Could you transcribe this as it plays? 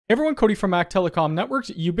Everyone, Cody from Mac Telecom Networks.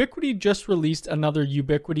 Ubiquiti just released another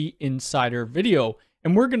Ubiquiti Insider video,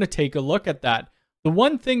 and we're going to take a look at that. The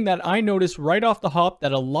one thing that I noticed right off the hop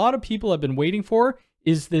that a lot of people have been waiting for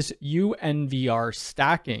is this UNVR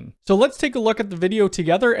stacking. So let's take a look at the video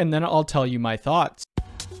together, and then I'll tell you my thoughts.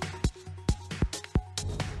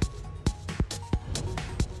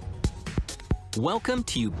 Welcome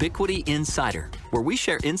to Ubiquiti Insider, where we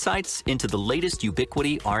share insights into the latest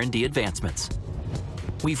Ubiquiti R&D advancements.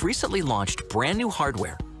 We've recently launched brand new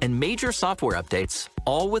hardware and major software updates,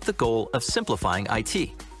 all with the goal of simplifying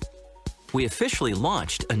IT. We officially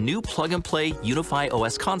launched a new plug-and-play Unifi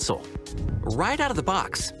OS console. Right out of the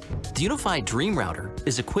box, the Unifi Dream Router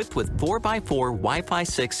is equipped with 4x4 Wi-Fi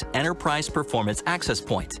 6 Enterprise Performance Access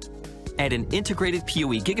Point and an integrated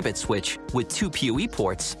PoE gigabit switch with 2 PoE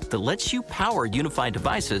ports that lets you power Unifi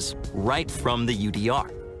devices right from the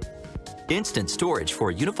UDR. Instant storage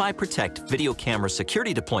for Unifi Protect video camera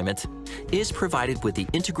security deployment is provided with the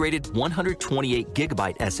integrated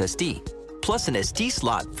 128GB SSD, plus an SD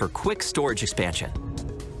slot for quick storage expansion.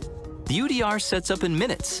 The UDR sets up in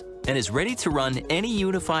minutes and is ready to run any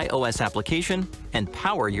Unifi OS application and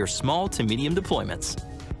power your small to medium deployments.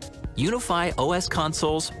 Unifi OS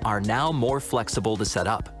consoles are now more flexible to set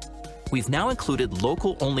up. We've now included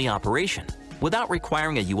local-only operation without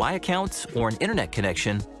requiring a UI account or an internet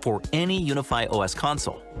connection for any Unifi OS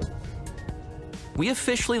console. We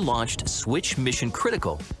officially launched Switch Mission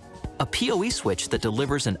Critical, a PoE switch that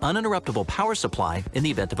delivers an uninterruptible power supply in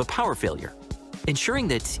the event of a power failure, ensuring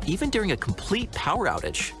that even during a complete power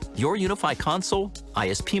outage, your Unifi console,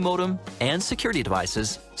 ISP modem, and security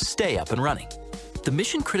devices stay up and running. The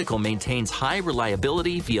Mission Critical maintains high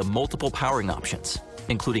reliability via multiple powering options,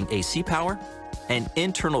 including AC power, an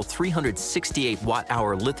internal 368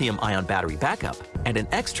 watt-hour lithium-ion battery backup, and an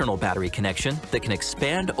external battery connection that can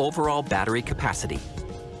expand overall battery capacity.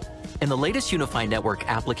 In the latest Unifi Network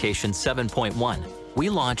Application 7.1, we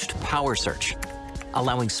launched Power Search,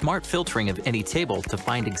 allowing smart filtering of any table to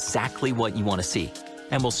find exactly what you want to see,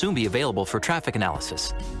 and will soon be available for traffic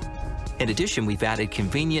analysis. In addition, we've added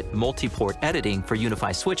convenient multi-port editing for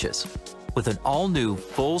Unifi switches, with an all-new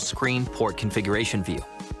full-screen port configuration view.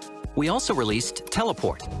 We also released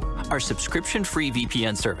Teleport, our subscription-free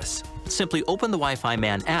VPN service. Simply open the Wi-Fi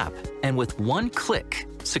Man app, and with one click,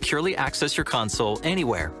 securely access your console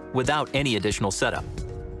anywhere without any additional setup.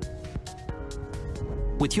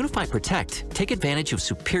 With Unifi Protect, take advantage of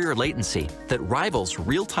superior latency that rivals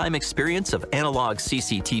real-time experience of analog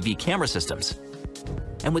CCTV camera systems.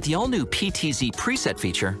 And with the all-new PTZ preset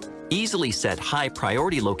feature, easily set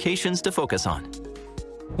high-priority locations to focus on.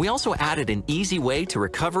 We also added an easy way to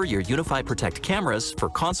recover your Unifi Protect cameras for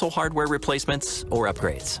console hardware replacements or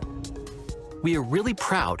upgrades. We are really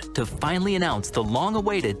proud to finally announce the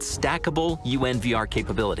long-awaited stackable UNVR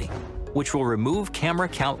capability, which will remove camera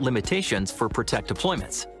count limitations for Protect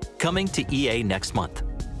deployments, coming to EA next month.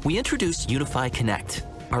 We introduced Unifi Connect,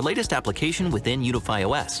 our latest application within Unifi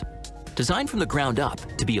OS, designed from the ground up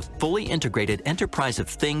to be a fully integrated enterprise of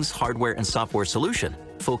things hardware and software solution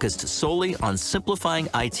focused solely on simplifying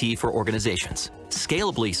IT for organizations,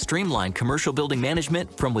 scalably streamline commercial building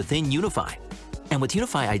management from within Unifi, and with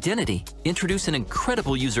Unifi Identity, introduce an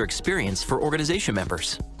incredible user experience for organization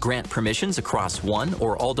members, grant permissions across one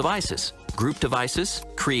or all devices, group devices,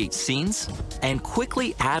 create scenes, and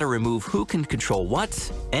quickly add or remove who can control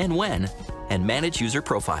what and when, and manage user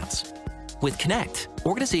profiles. With Connect,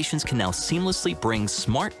 organizations can now seamlessly bring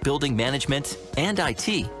smart building management and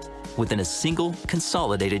IT within a single,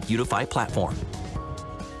 consolidated Unifi platform.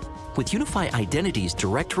 With Unifi Identity's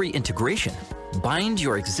directory integration, bind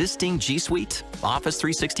your existing G Suite, Office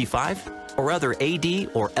 365, or other AD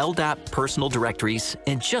or LDAP personal directories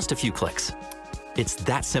in just a few clicks. It's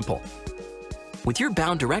that simple. With your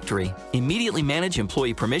bound directory, immediately manage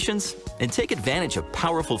employee permissions and take advantage of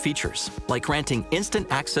powerful features like granting instant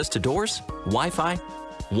access to doors, Wi-Fi,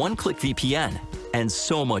 one-click VPN, and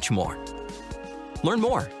so much more. Learn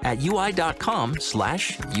more at ui.com/UID.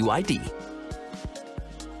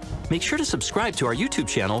 Make sure to subscribe to our YouTube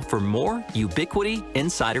channel for more Ubiquiti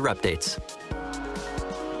Insider updates.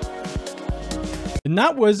 And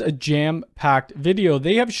that was a jam-packed video.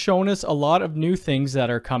 They have shown us a lot of new things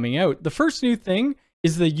that are coming out. The first new thing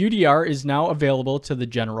is the UDR is now available to the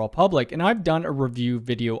general public, and I've done a review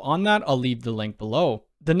video on that. I'll leave the link below.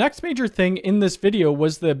 The next major thing in this video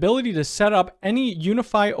was the ability to set up any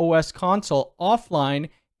Unifi OS console offline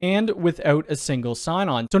and without a single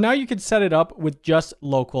sign-on. So now you can set it up with just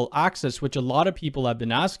local access, which a lot of people have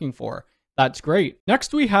been asking for. That's great.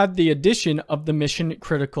 Next, we had the addition of the mission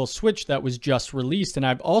critical switch that was just released, and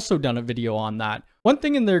I've also done a video on that. One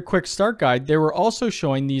thing in their quick start guide, they were also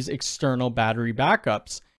showing these external battery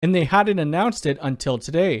backups, and they hadn't announced it until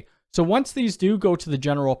today. So once these do go to the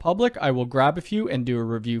general public, I will grab a few and do a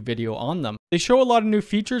review video on them. They show a lot of new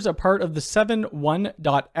features, a part of the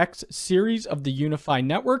 7.1.x series of the Unifi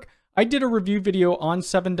network. I did a review video on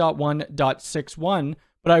 7.1.61,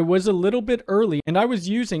 but I was a little bit early and I was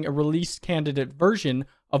using a release candidate version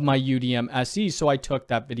of my UDM SE, so I took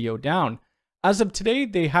that video down. As of today,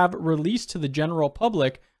 they have released to the general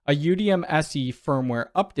public a UDM SE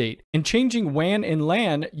firmware update. In changing WAN and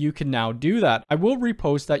LAN, you can now do that. I will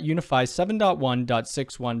repost that Unifi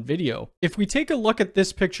 7.1.61 video. If we take a look at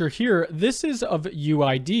this picture here, this is of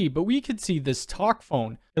UID, but we could see this talk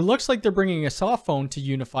phone. It looks like they're bringing a soft phone to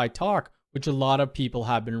Unifi Talk, which a lot of people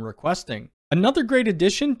have been requesting. Another great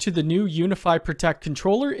addition to the new Unifi Protect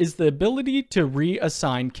controller is the ability to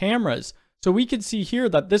reassign cameras. So we can see here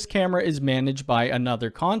that this camera is managed by another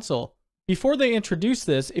console. Before they introduced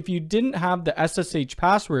this, if you didn't have the SSH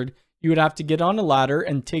password, you would have to get on a ladder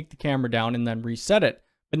and take the camera down and then reset it.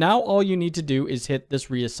 But now all you need to do is hit this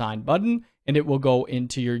reassign button and it will go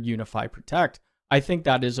into your Unifi Protect. I think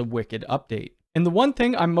that is a wicked update. And the one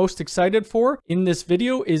thing I'm most excited for in this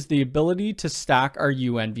video is the ability to stack our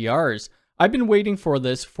UNVRs. I've been waiting for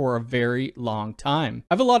this for a very long time.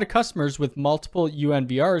 I have a lot of customers with multiple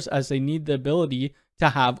UNVRs as they need the ability to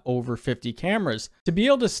have over 50 cameras. To be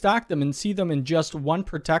able to stack them and see them in just one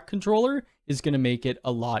Protect controller is going to make it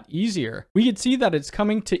a lot easier. We can see that it's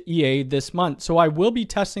coming to EA this month, so I will be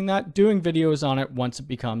testing that, doing videos on it once it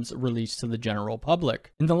becomes released to the general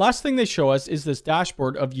public. And the last thing they show us is this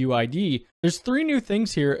dashboard of UID. There's 3 new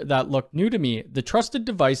things here that look new to me: the trusted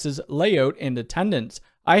devices, layout, and attendance.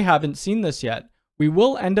 I haven't seen this yet. We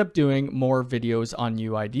will end up doing more videos on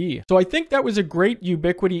UID. So I think that was a great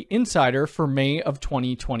Ubiquiti insider for May of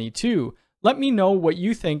 2022. Let me know what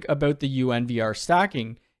you think about the UNVR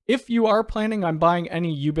stacking. If you are planning on buying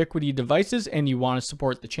any Ubiquiti devices and you want to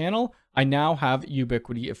support the channel, I now have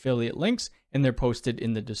Ubiquiti affiliate links and they're posted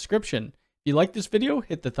in the description. If you like this video,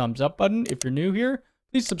 hit the thumbs up button. If you're new here,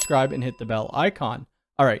 please subscribe and hit the bell icon.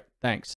 All right, thanks.